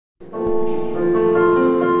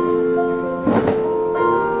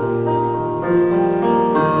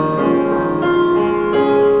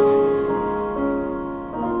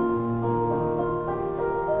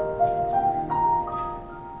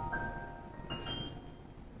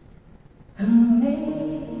Amazing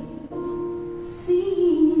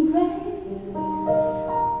grace,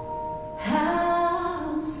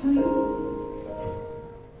 how sweet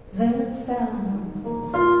the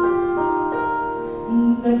sound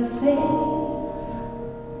that saved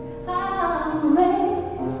a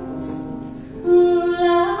wretch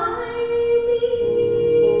like me.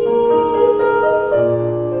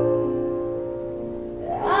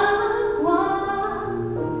 I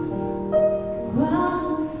was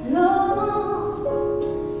lost,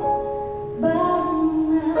 but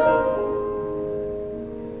now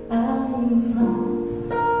I'm found.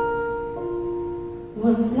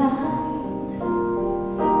 Was blind,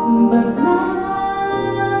 but now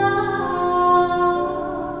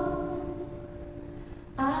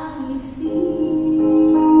I see.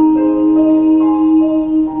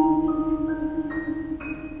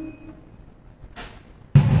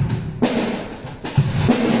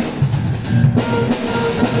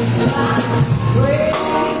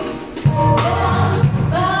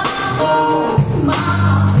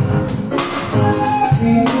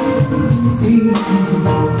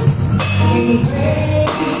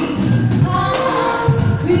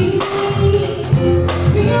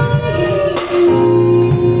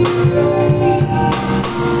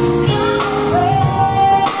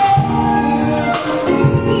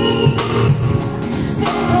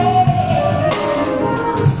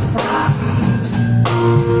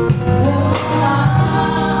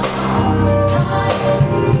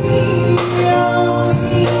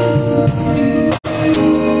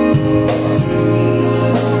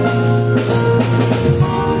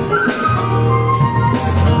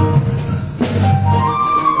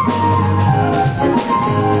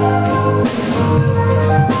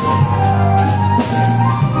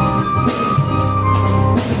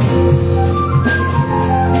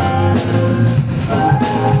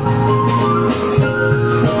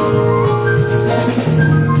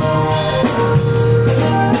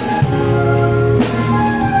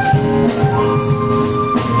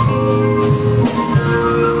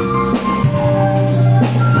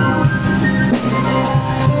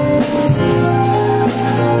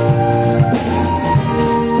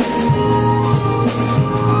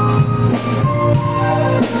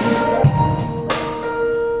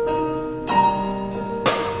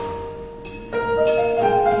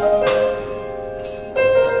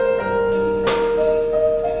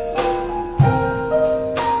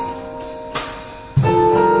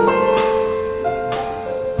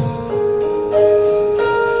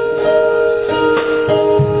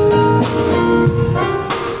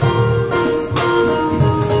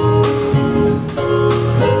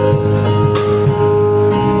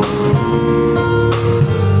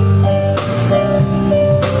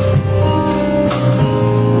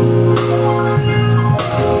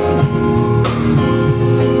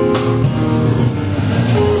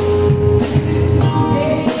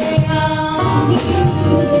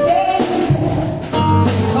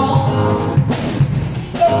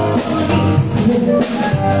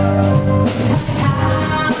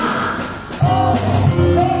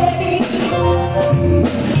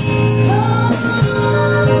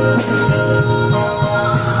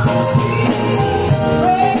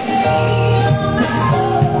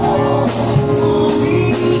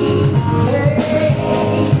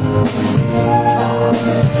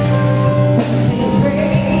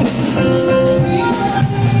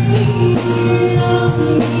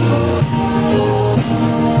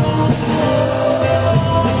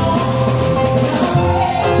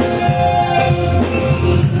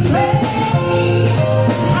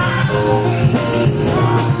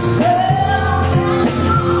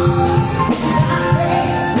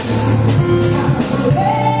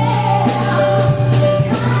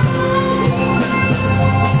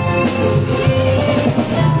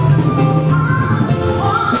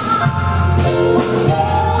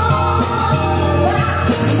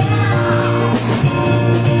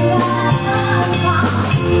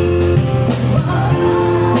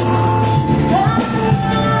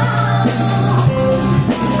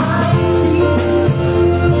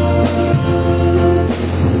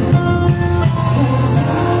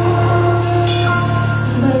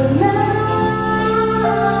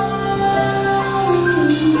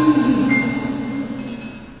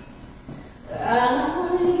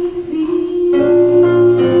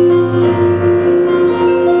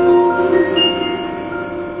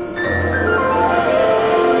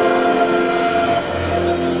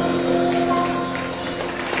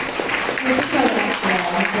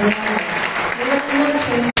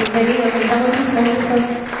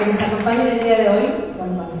 que nos acompañen el día de hoy.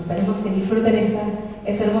 Bueno, pues esperemos que disfruten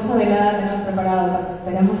esta hermosa velada que tenemos preparado. Pues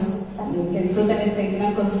esperemos también que disfruten este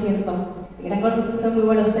gran concierto. gran cosa, son muy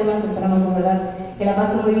buenos temas, esperamos de verdad que la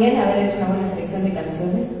pasen muy bien, haber hecho una buena selección de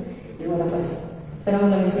canciones. Y bueno, pues esperamos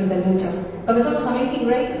lo disfruten mucho. Comenzamos Amazing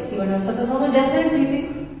Grace y bueno, nosotros somos Just Sensitive.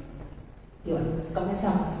 Y bueno, pues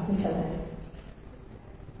comenzamos. Muchas gracias.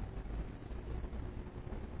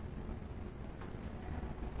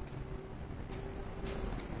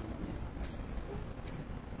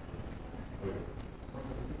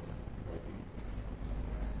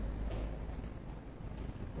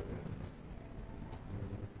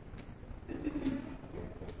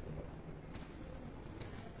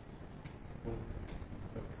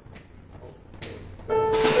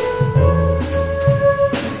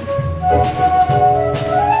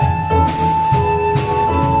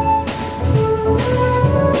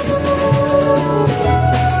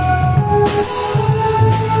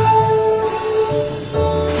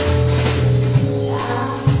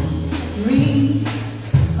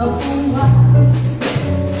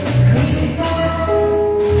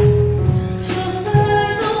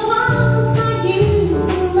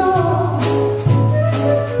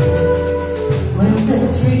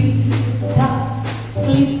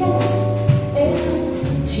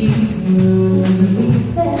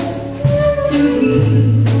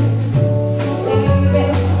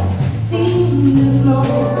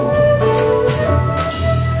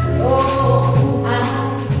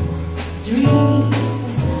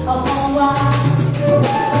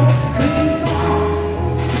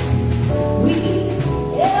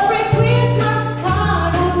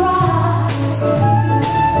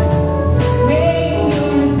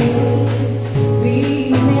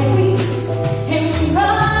 Merry and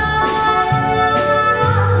bright.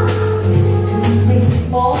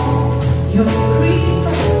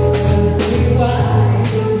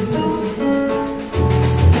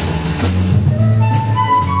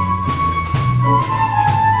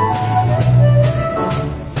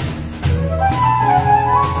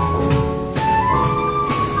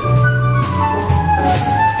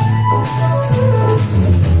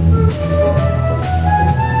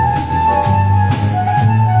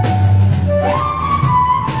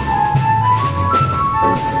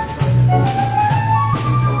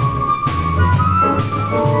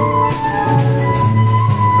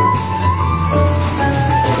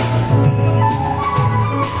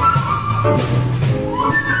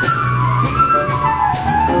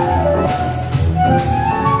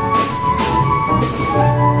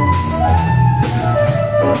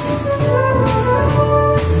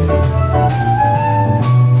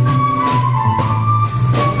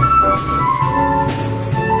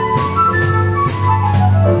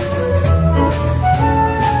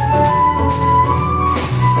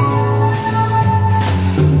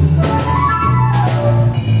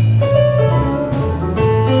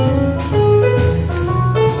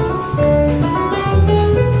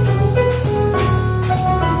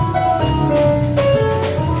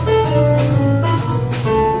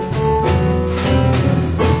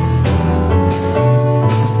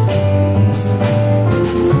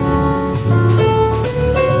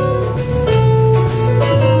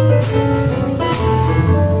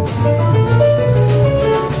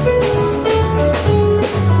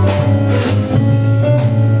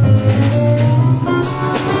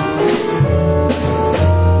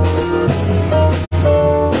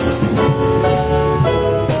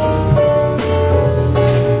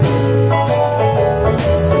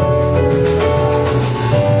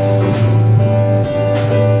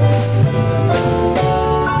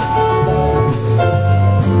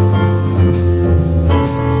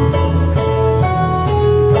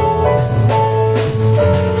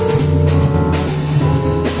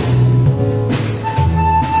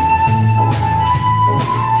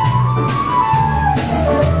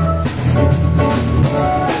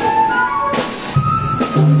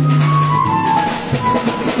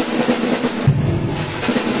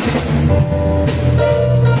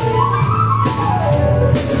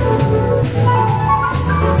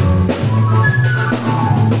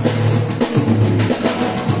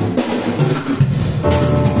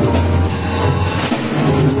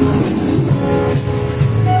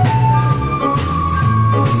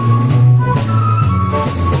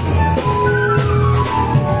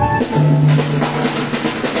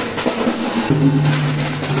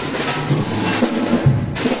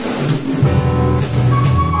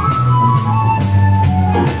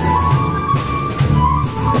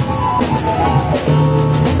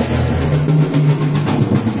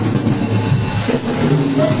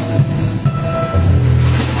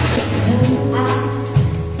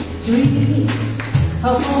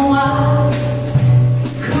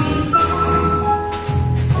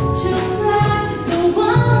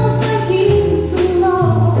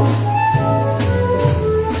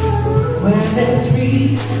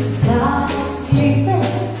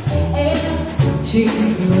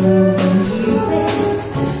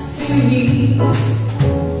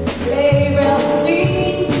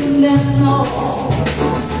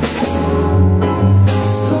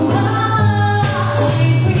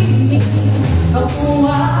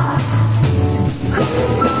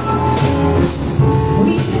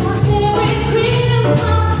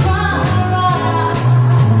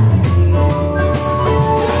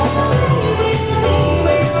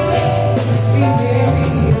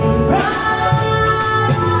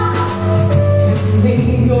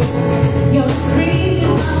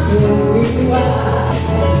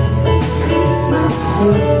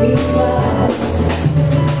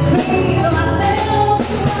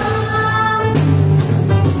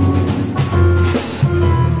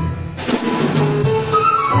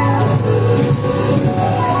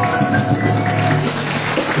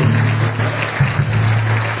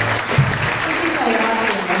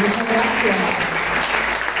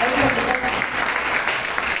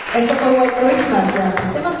 Esto fue White Christmas,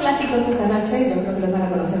 los temas clásicos de esta noche, yo creo que los van a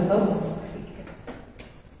conocer todos. Así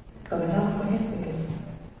que comenzamos con este, que es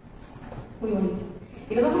muy bonito.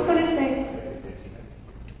 Y nos vamos con este.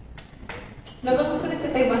 Nos vamos con este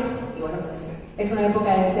tema, y bueno, pues es una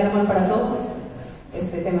época de desear amor para todos.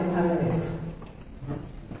 Este tema habla de esto.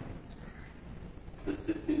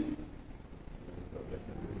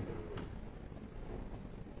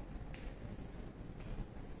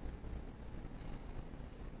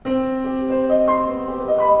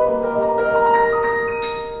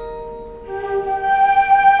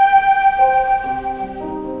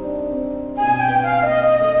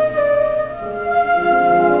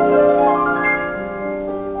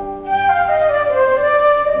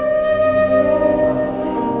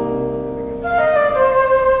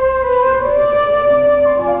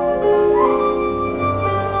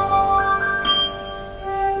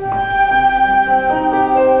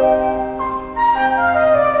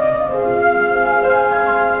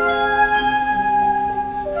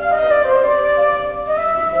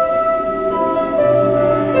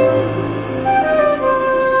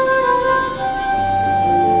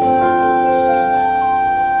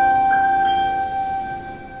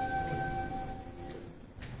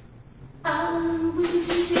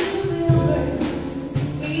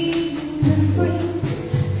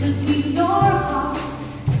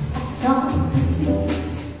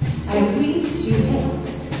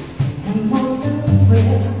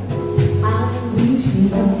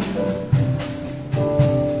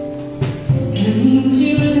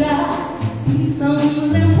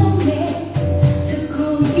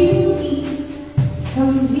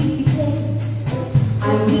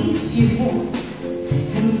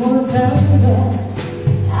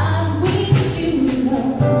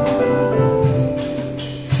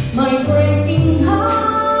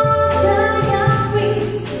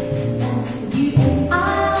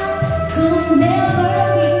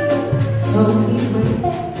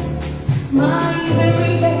 My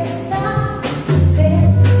very best I said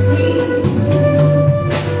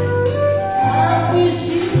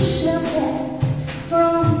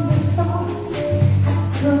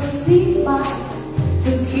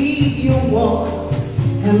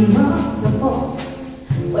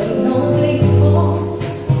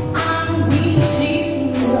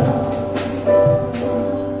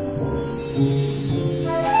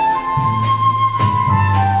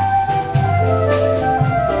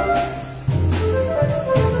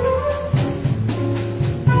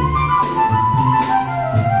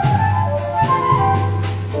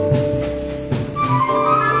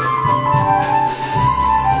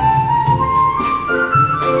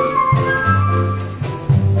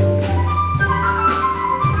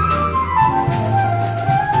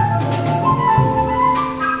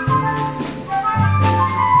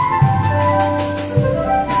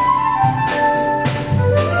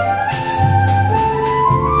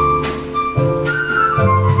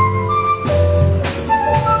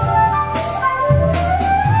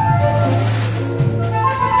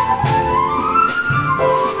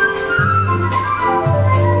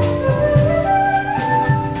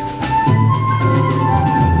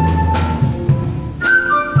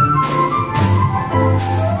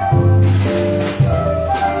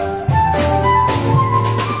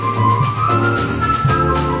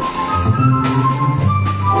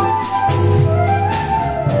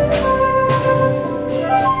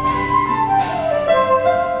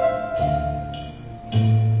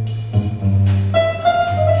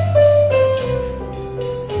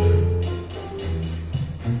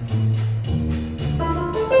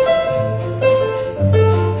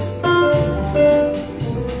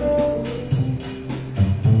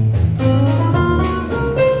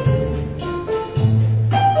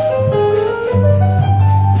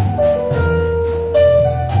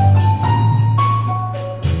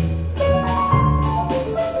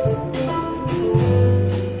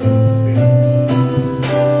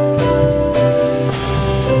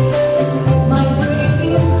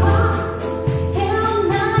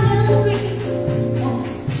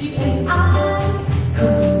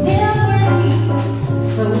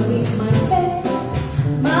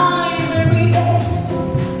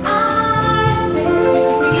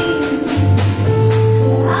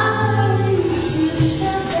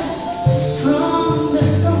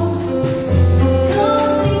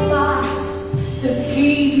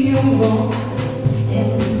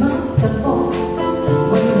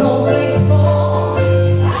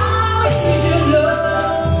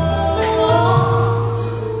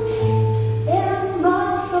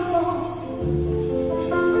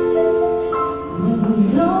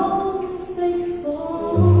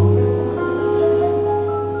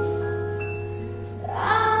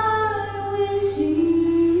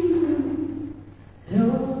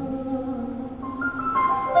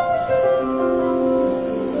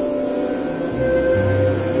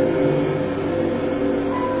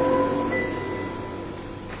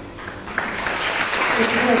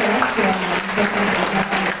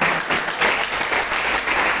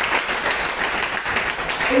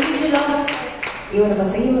Y bueno,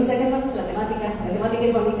 pues seguimos, ya que vamos la temática. La temática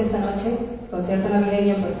es bonita esta noche, concierto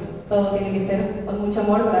navideño, pues todo tiene que ser con mucho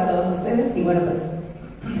amor para todos ustedes. Y bueno,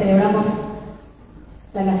 pues celebramos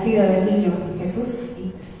la nacida del niño Jesús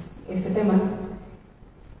y este tema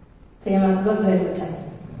se llama God Bless the Child.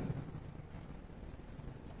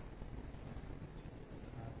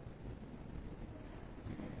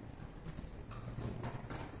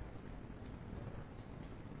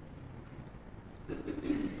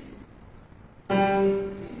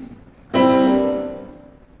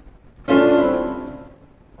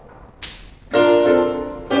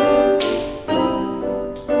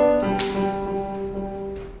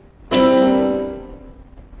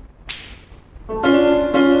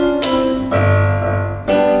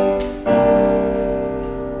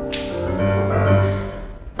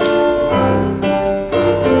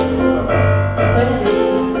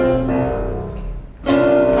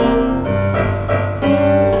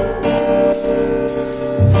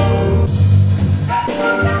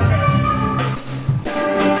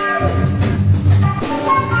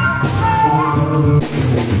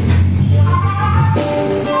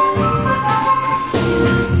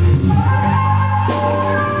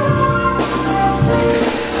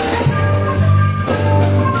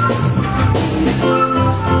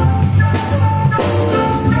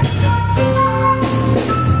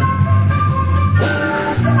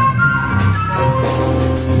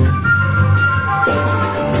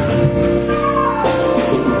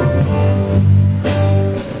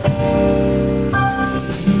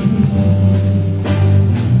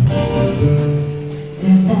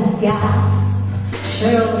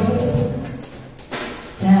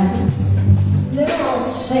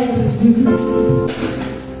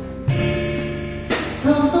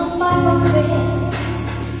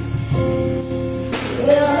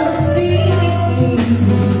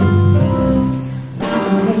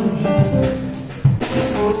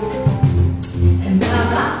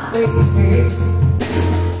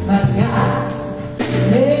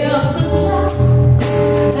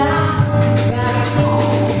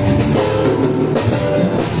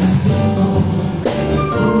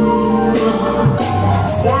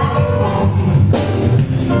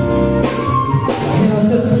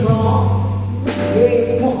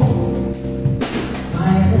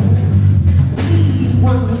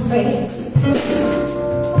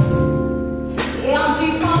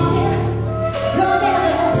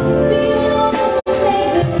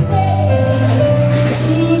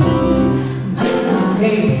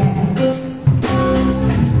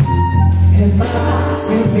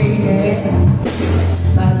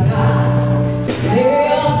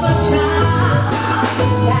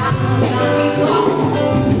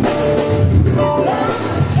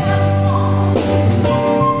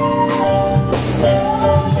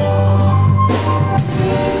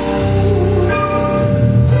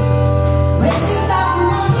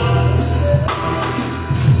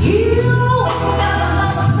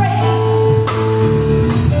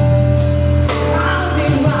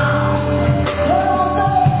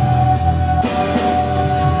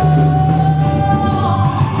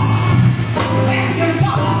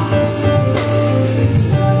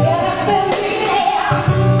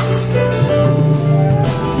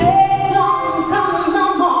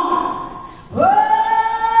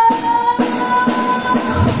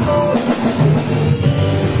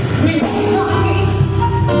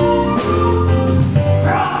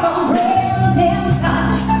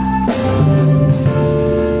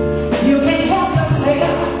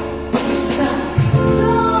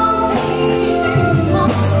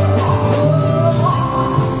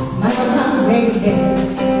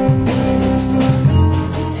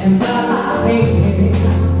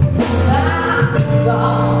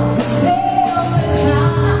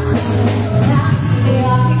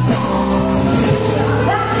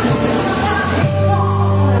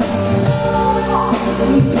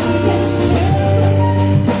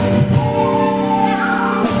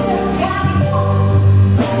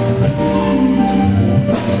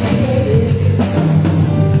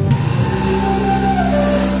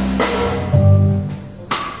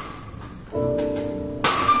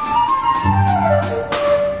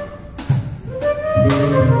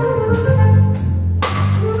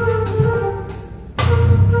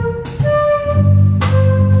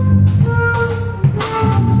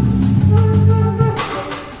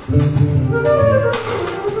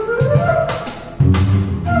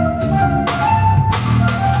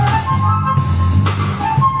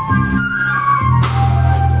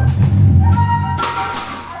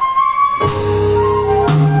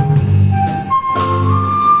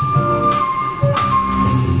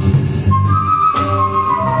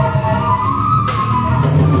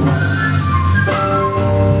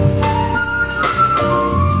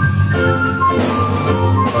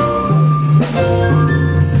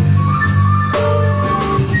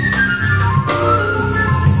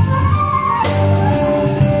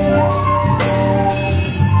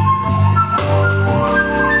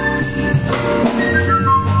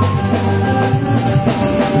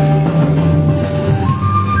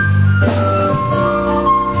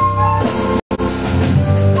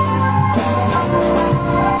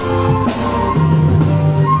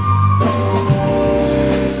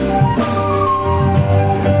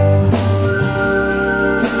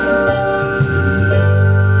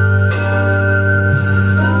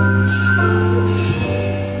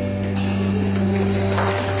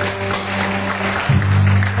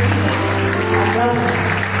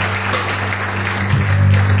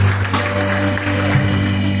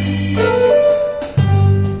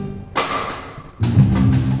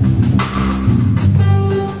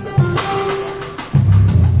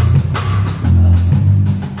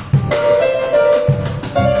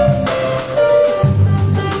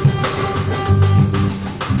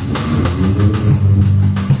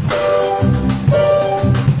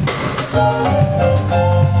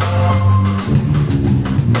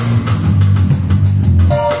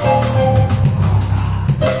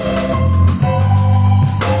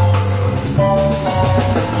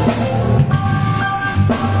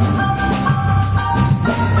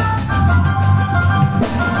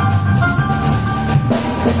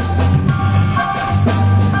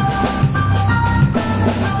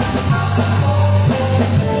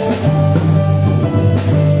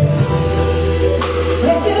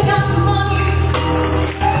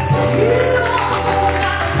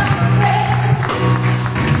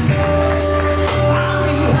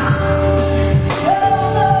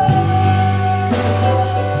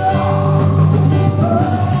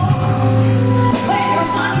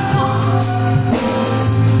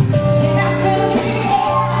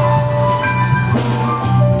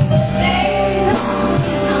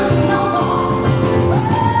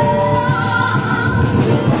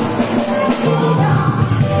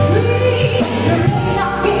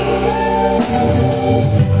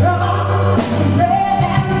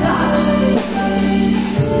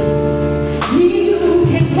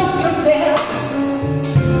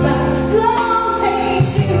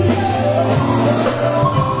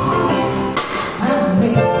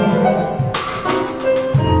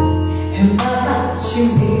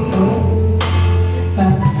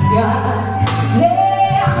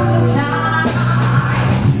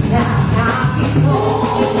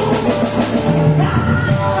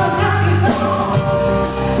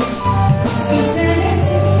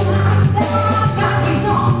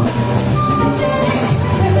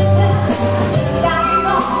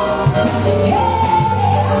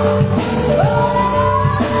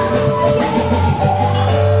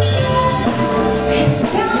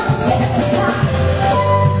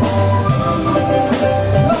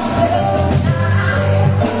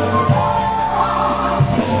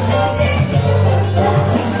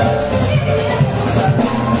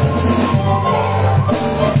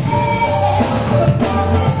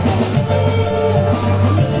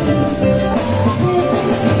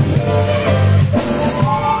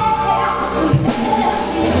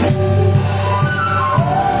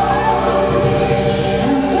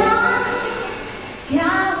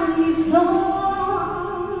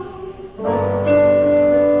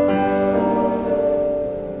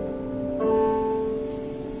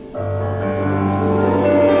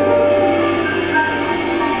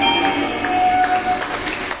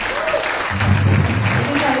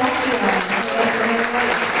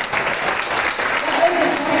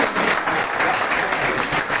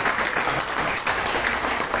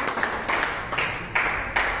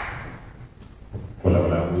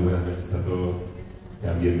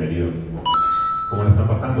 bienvenidos. ¿Cómo lo están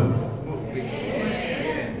pasando?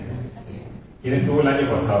 ¿Quién estuvo el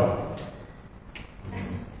año pasado?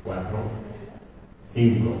 4,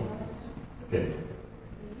 5. ¿Qué?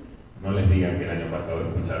 No les digan que el año pasado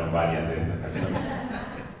escucharon varias de estas canciones.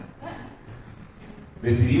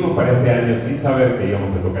 Decidimos para este año, sin saber que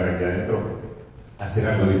íbamos a tocar aquí adentro, hacer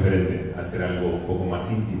algo diferente, hacer algo un poco más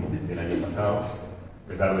íntimo del año pasado, a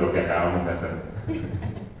pesar de lo que acabamos de hacer.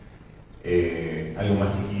 Algo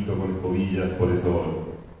más chiquito, con escobillas, por eso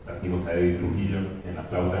trajimos a Eddie Trujillo en la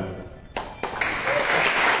flauta.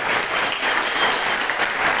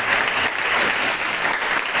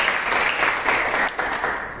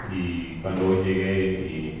 Y cuando hoy llegué,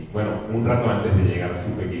 y bueno, un rato antes de llegar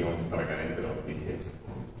supe que íbamos a estar acá adentro, dije,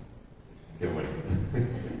 qué bueno.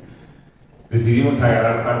 Decidimos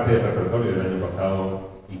agarrar parte del repertorio del año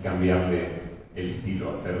pasado y cambiarle el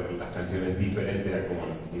estilo, hacer las canciones diferentes a como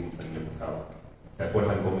las hicimos el año pasado. ¿Se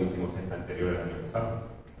acuerdan cómo hicimos esta anterior el año pasado?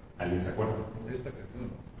 ¿Alguien se acuerda? Esta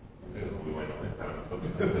canción. Eso es muy bueno, para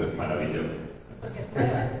nosotros es maravilloso.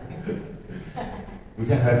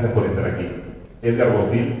 Muchas gracias por estar aquí. Edgar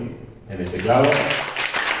Bofil en el teclado.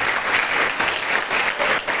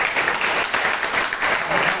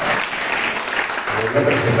 Voy a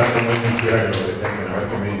presentar como él quisiera que lo presenten, a ver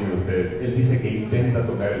qué me dicen ustedes. Él dice que intenta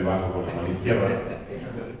tocar el bajo con la mano izquierda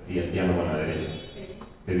y el piano con la derecha.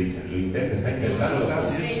 Te dicen, lo intenta, está intentando.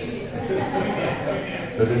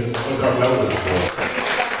 Entonces, otro aplauso.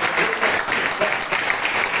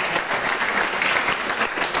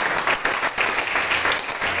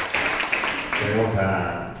 Tenemos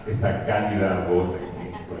a esta cálida voz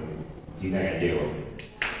con Gina Gallegos.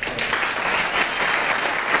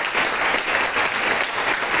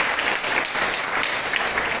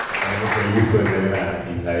 Tenemos el gusto de tener a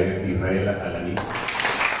Israel Alanis.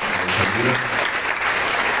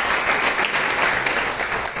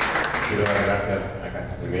 Quiero dar gracias a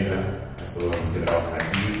Casa Gemela, a todos los que trabajan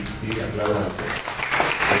aquí. Sí, aplaudan.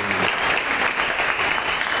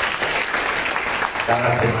 Cada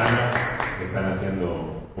semana están haciendo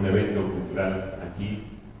un evento cultural aquí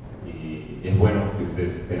y es bueno que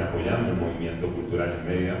ustedes estén apoyando el movimiento cultural en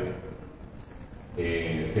Mérida.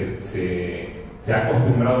 Se ha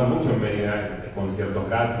acostumbrado mucho en Mérida conciertos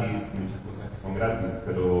gratis, muchas cosas que son gratis,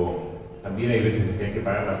 pero también hay veces que hay que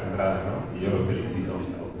pagar las entradas, ¿no? Y yo los felicito a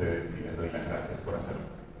ustedes y les doy las gracias por hacerlo.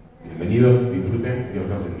 Bienvenidos, disfruten, Dios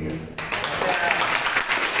los bendiga.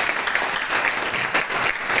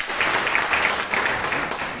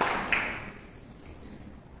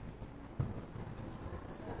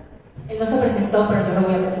 Él no se presentó, pero yo lo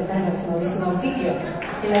voy a presentar en su novísimo anfitrio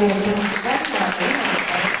en la dirección musical.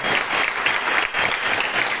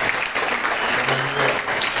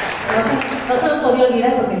 No se nos podía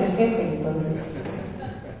olvidar porque es el jefe, entonces.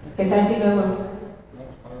 ¿Qué tal si luego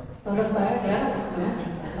no nos paga? Claro,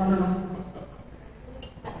 no.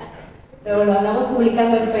 Pero lo andamos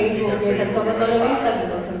publicando en Facebook y esas cosas no le vistan,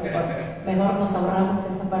 entonces mejor nos ahorramos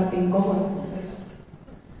esa parte incómoda.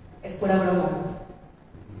 Es pura broma.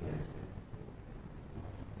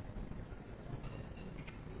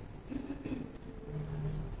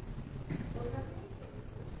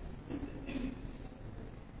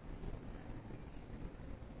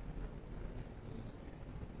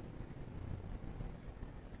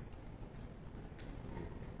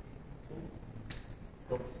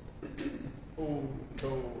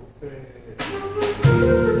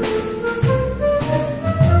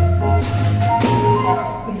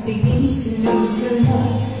 It's beginning to lose your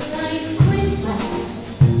love like Christmas.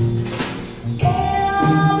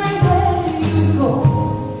 Everywhere you go,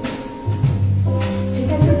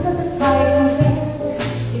 take a look at the fire from there.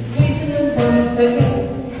 It's glistening once again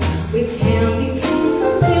with candy canes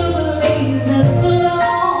and silver laden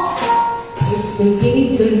glow. It's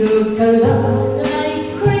beginning to look a lot like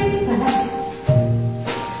Christmas.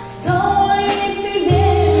 Toys in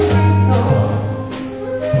every store,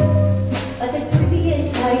 but the prettiest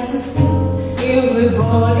sight to see.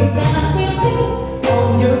 Everybody that will be on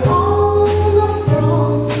your own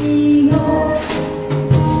front door.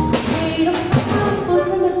 Made of apples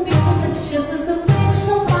and the people that chooses the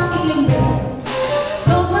special money in bed.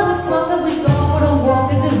 Those are the talk that we go for a walk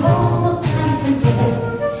in the home of times and day.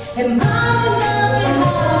 And my love and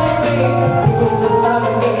highway, because people will start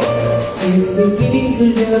again. It's beginning to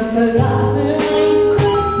look a lot like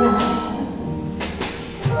Christmas.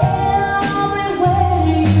 Everywhere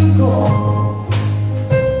you go,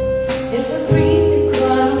 there's a tree that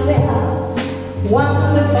climbs out. Once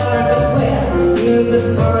on the park as well. Here's a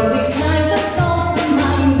story the kind that goes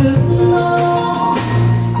behind the snow.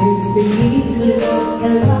 It's beginning to look a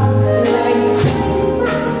lot like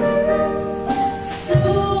Christmas. So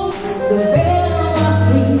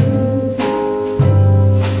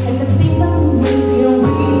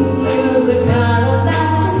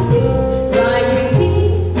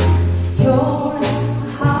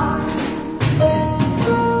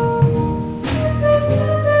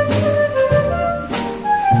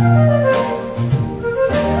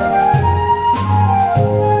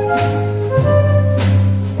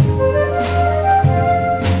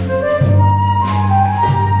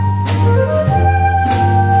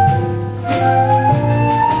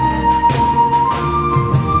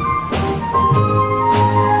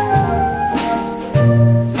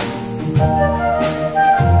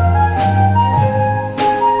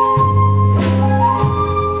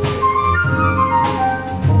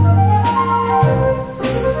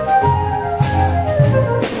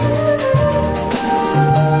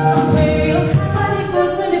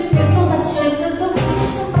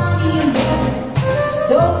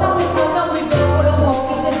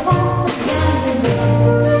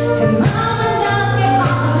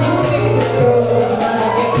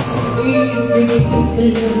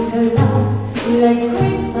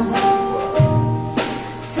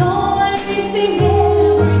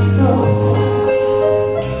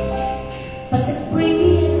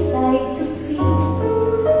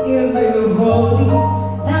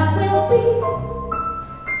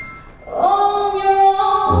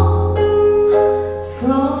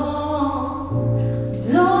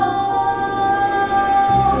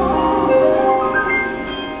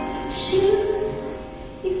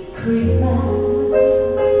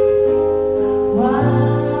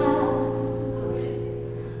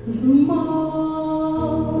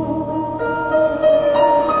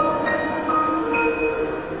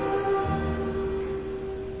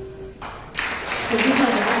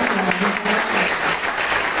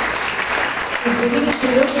It's beginning to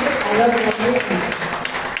look a lot like Christmas.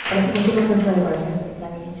 Por eso pusimos nuestra decoración, la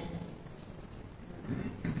niña.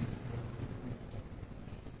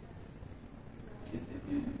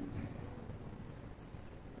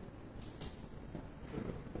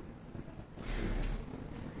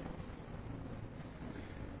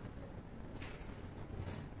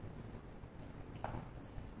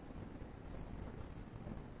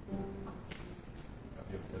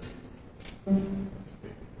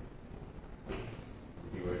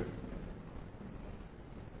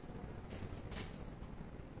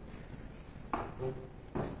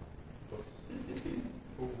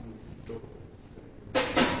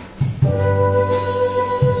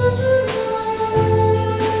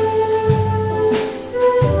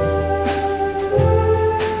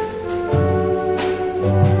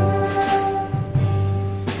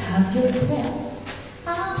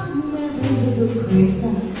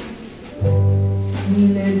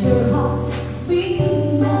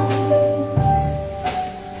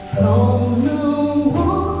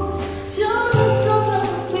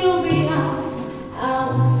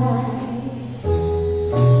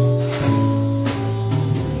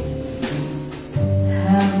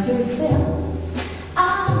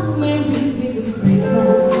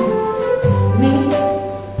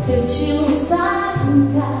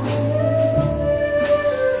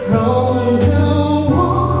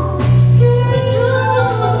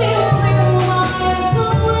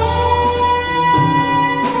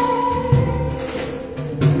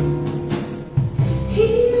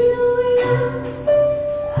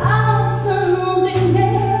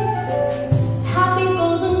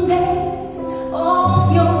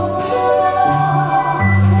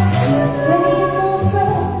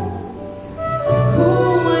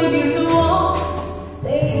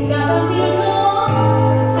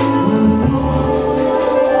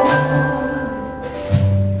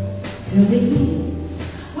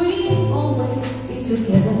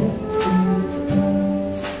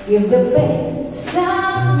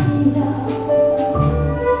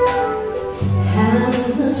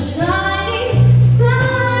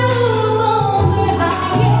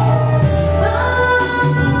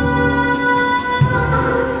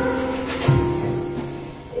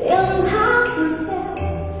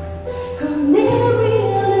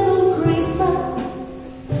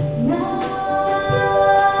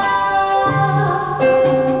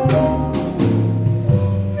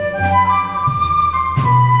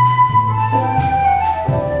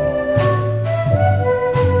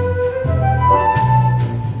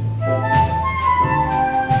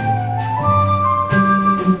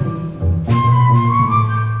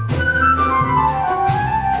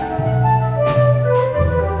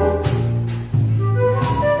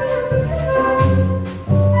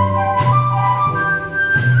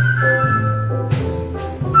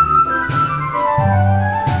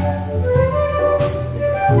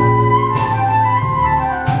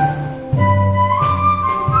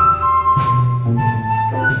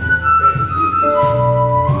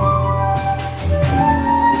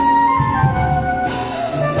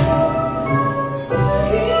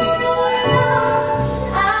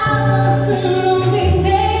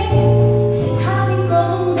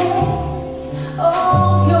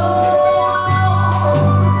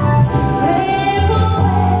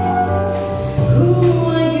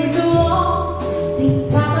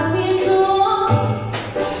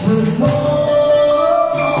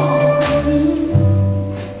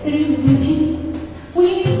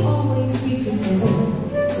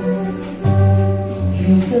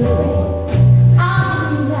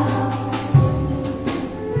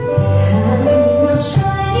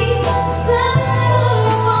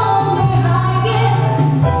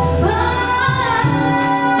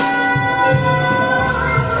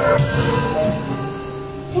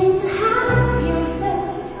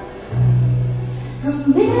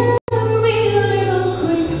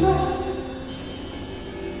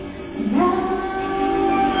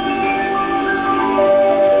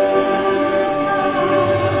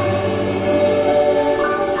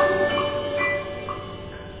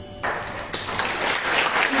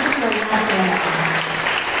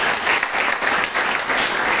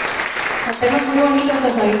 Temas muy bonitos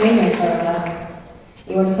los navideños, la verdad.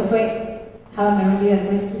 Y bueno, esto fue Have a Merry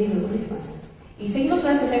Little Christmas. Y seguimos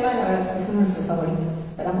con este tema, la verdad es que es uno de nuestros favoritos.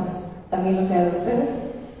 Esperamos también lo sea de ustedes.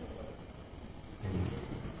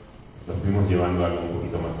 Los fuimos llevando a algo un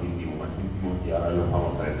poquito más íntimo, y ahora los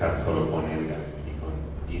vamos a dejar solo con Edgar y con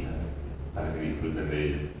Gina para que disfruten de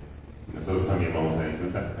ellos. Y nosotros también vamos a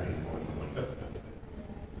disfrutar. Ahí vamos a poner.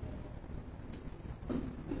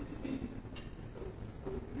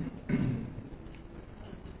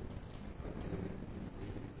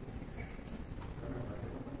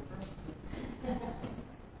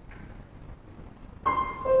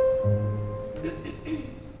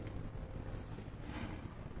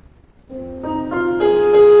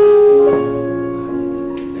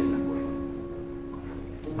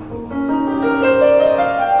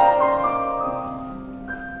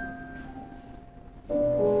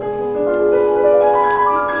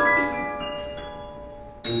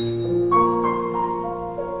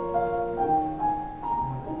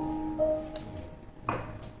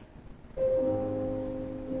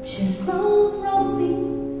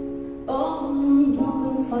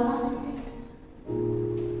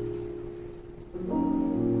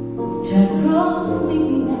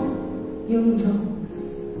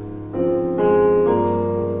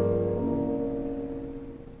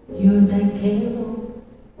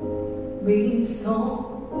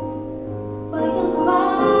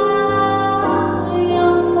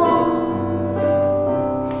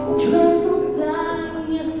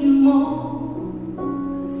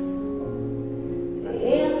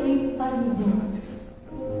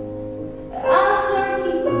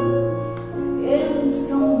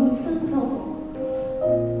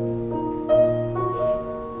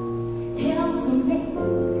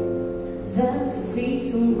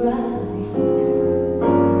 season bright.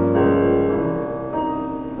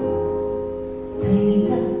 Tiny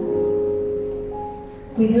dots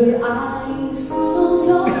with her eyes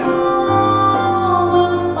full of glow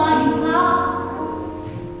will find it hard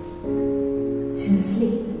to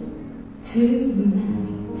sleep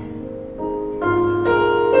tonight.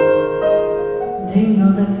 They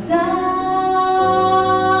know that sometimes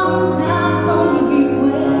on his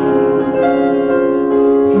way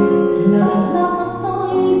he's a lot of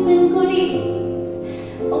toys and goodies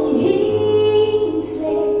on his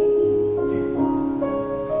slate,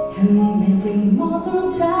 and every mother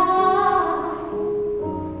child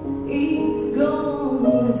is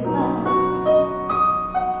gonna try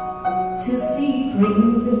to see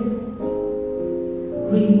friendly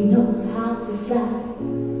really knows how to fly.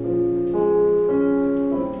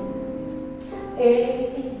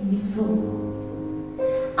 And so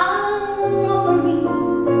I'm offering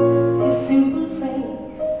this simple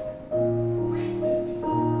phrase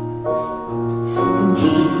to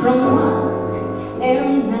kids from 1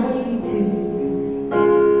 and 92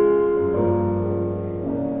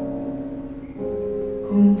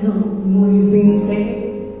 who've always been said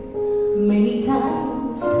many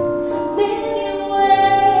times, many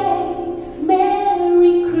ways.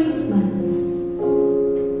 Merry Christmas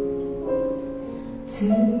to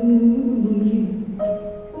you.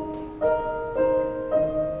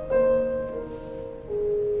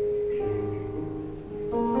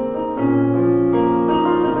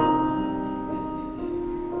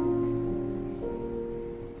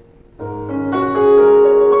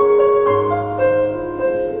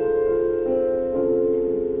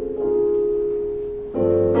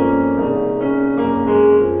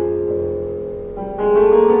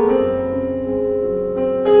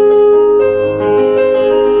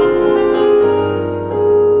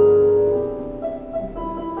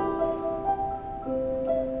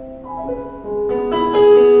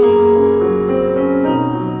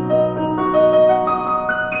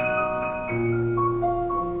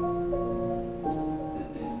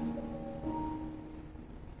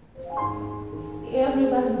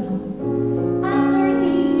 Everybody knows a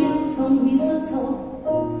turkey and some mistletoe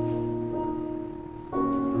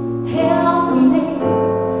help to make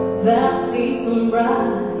that season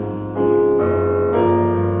bright.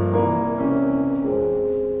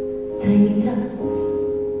 Tiny dots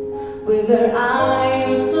with their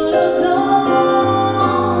eyes full of glow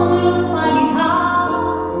will find it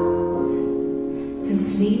hard to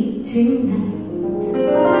sleep tonight.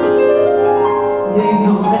 They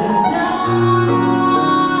know that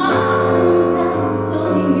sometimes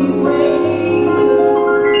on his way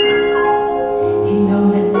he knows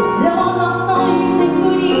that lots of toys and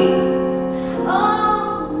goodies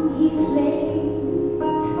on his slate,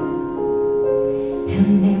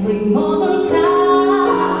 and every mother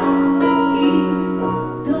child is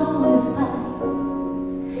gonna spy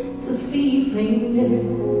to see if reindeer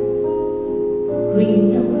really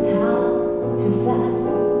knows how to fly.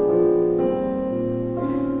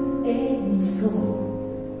 And so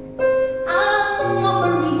I'm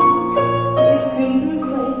offering this simple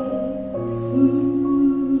phrase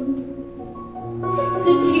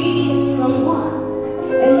to kids from 1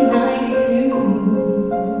 and 92.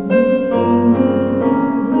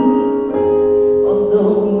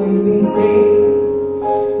 Although it's been said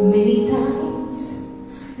many times,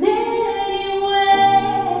 many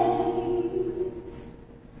ways.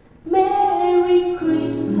 Merry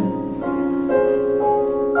Christmas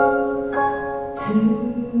to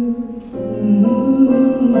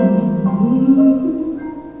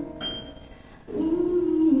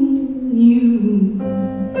you.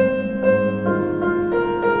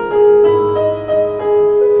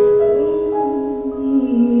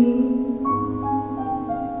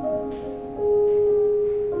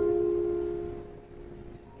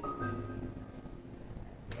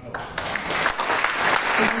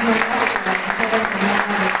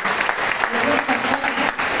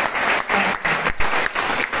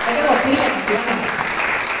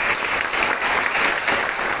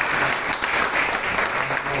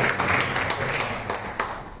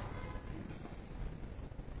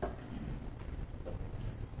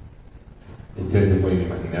 Ustedes se pueden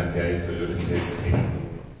imaginar que a eso yo les estoy pegando.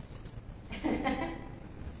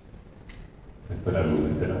 Se fue la luz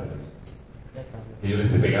entera. Que yo les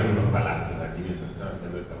esté pegando unos palazos aquí mientras están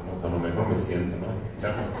haciendo esa hermosa. A lo mejor me siento, ¿no?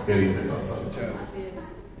 ¿Qué dicen?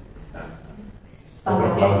 Otro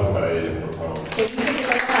aplauso para ellos, por favor.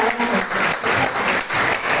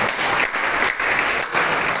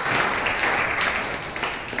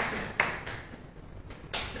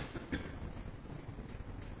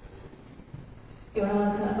 Y bueno,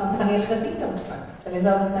 vamos a cambiar el ratito. les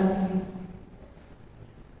va a gustar también.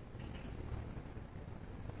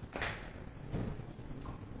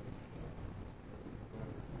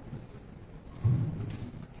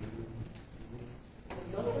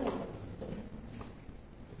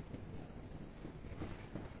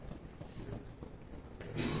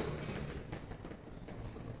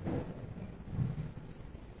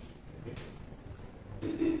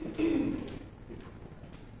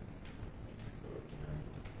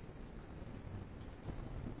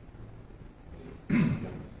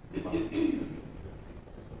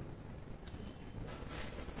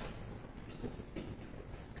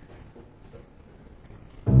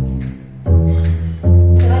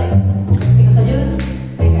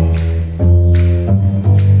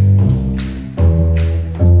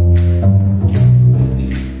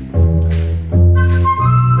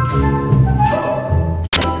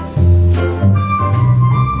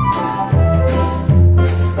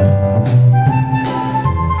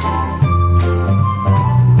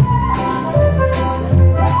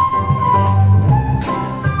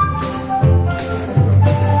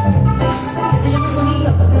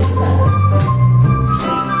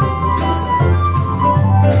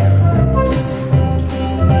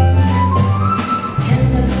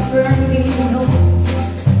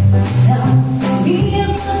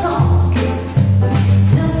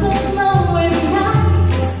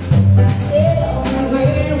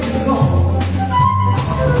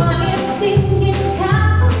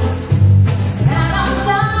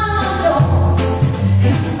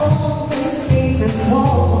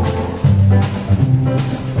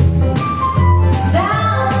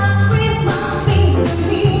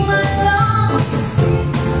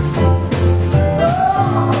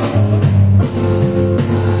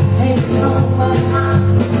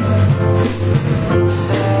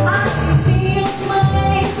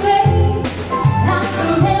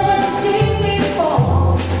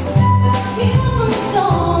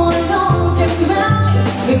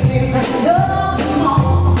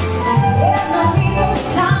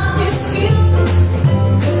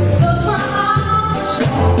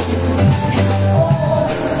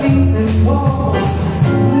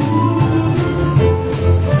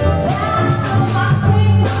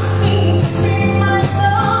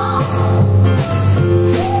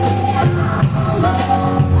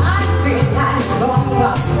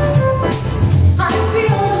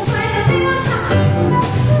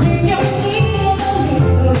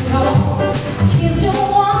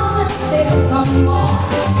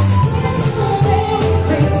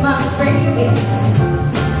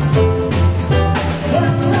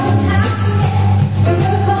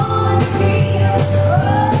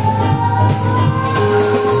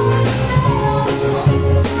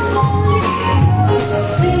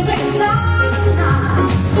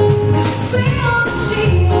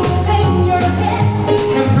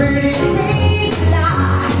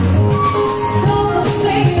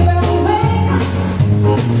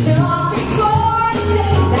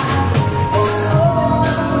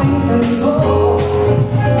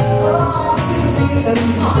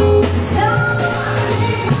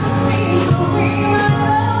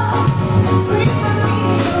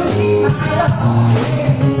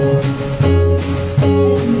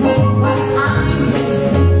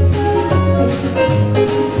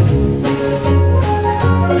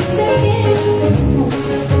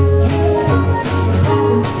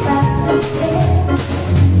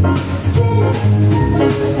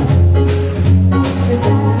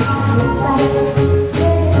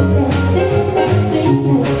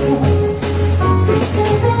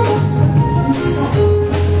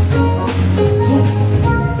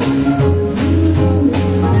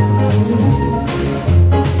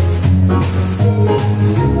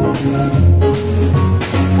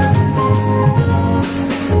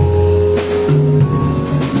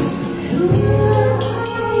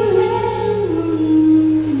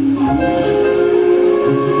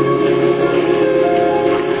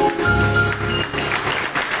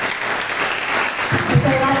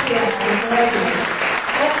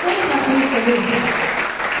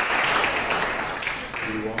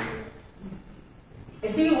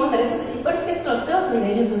 Stevie Wonder, bueno, es que los temas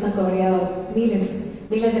navideños nos han cobrado miles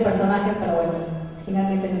de personajes, pero bueno,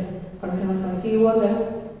 finalmente nos conocemos con Stevie Wonder,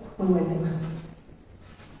 muy buen tema.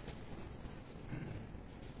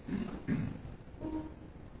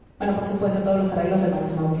 Bueno, por supuesto, todos los arreglos del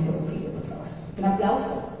maestro Mauricio Bonfilio, por favor. Un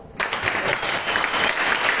aplauso.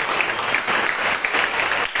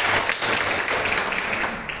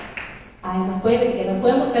 Nos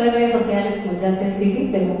pueden buscar en redes sociales como Jazz and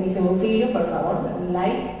City de Mauricio Bonfilio, por favor, dar un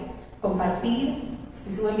like, compartir,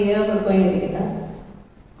 si suben videos nos pueden etiquetar.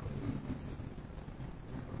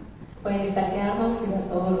 Pueden stalkearnos,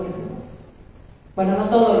 todo lo que hacemos. Bueno, no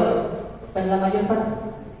todo, pero la mayor parte.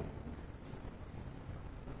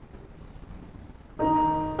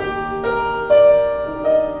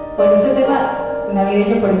 Bueno, este tema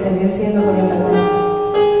navideño por excelencia no podía faltar.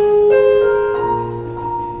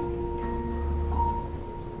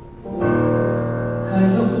 I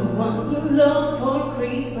don't want love for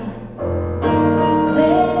Christmas.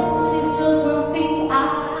 There is just one thing I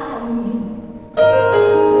need. I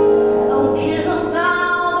don't care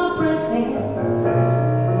about the presents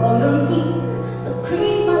underneath the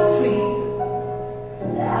Christmas tree.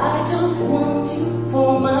 I just want you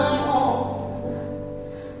for my own,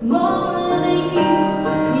 more than you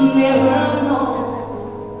can never know.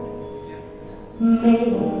 May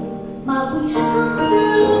my wish come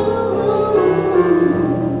true,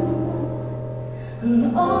 and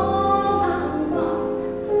all I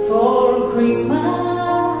want for Christmas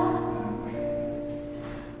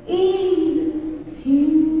is you.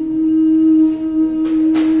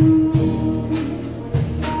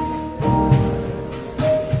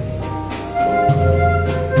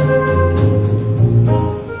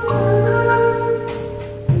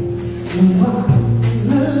 To want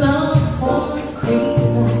love for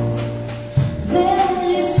Christmas, there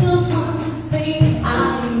is just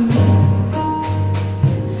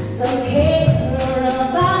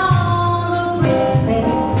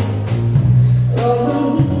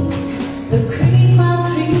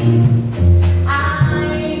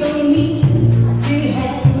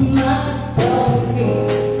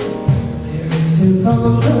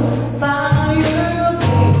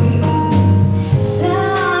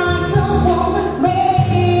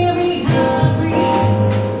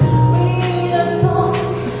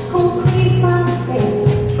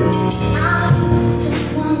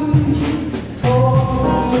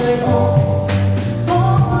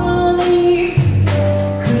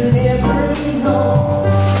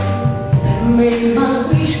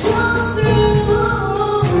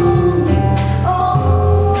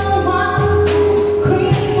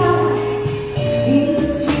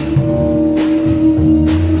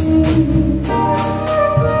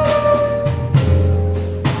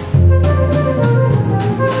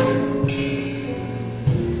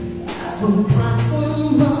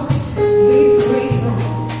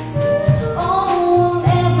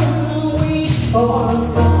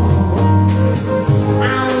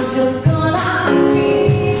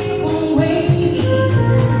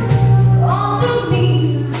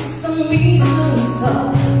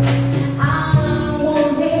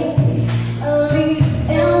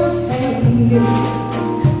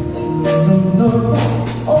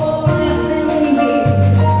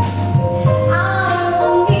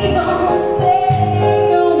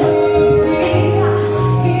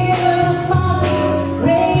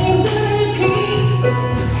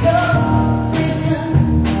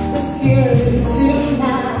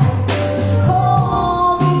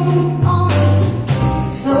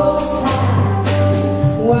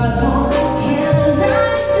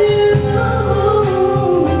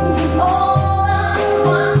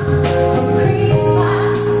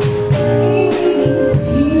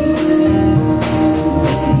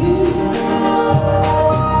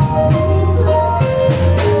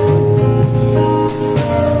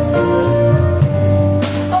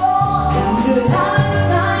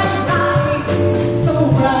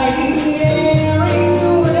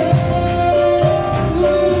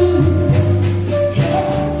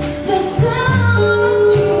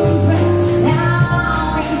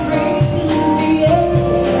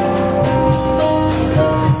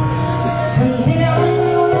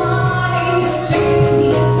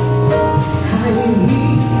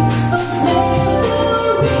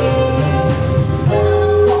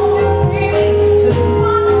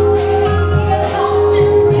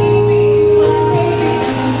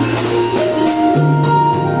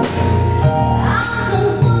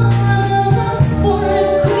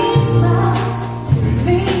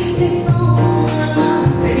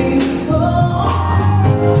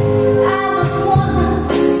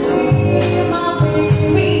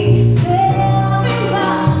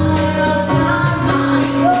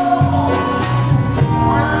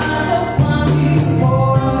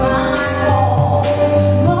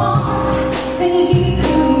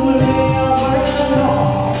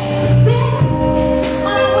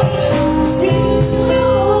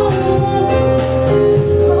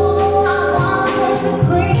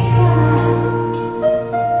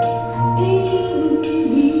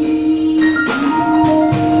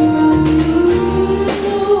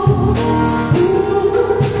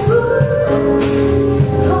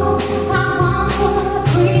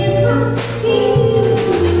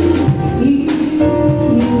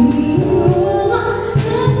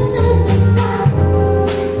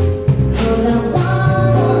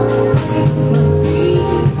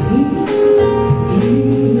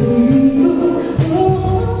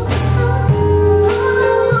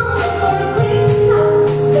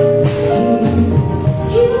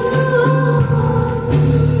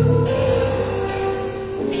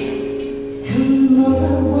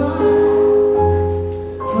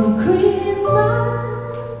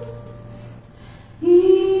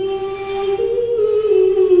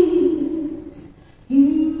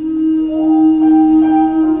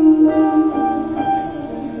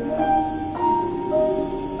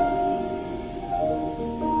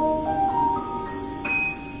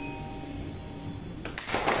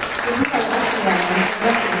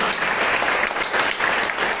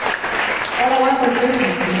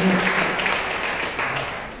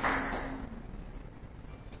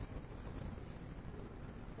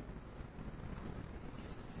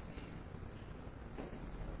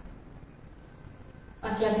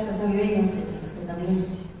clásicos navideños, también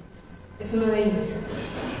es uno de ellos.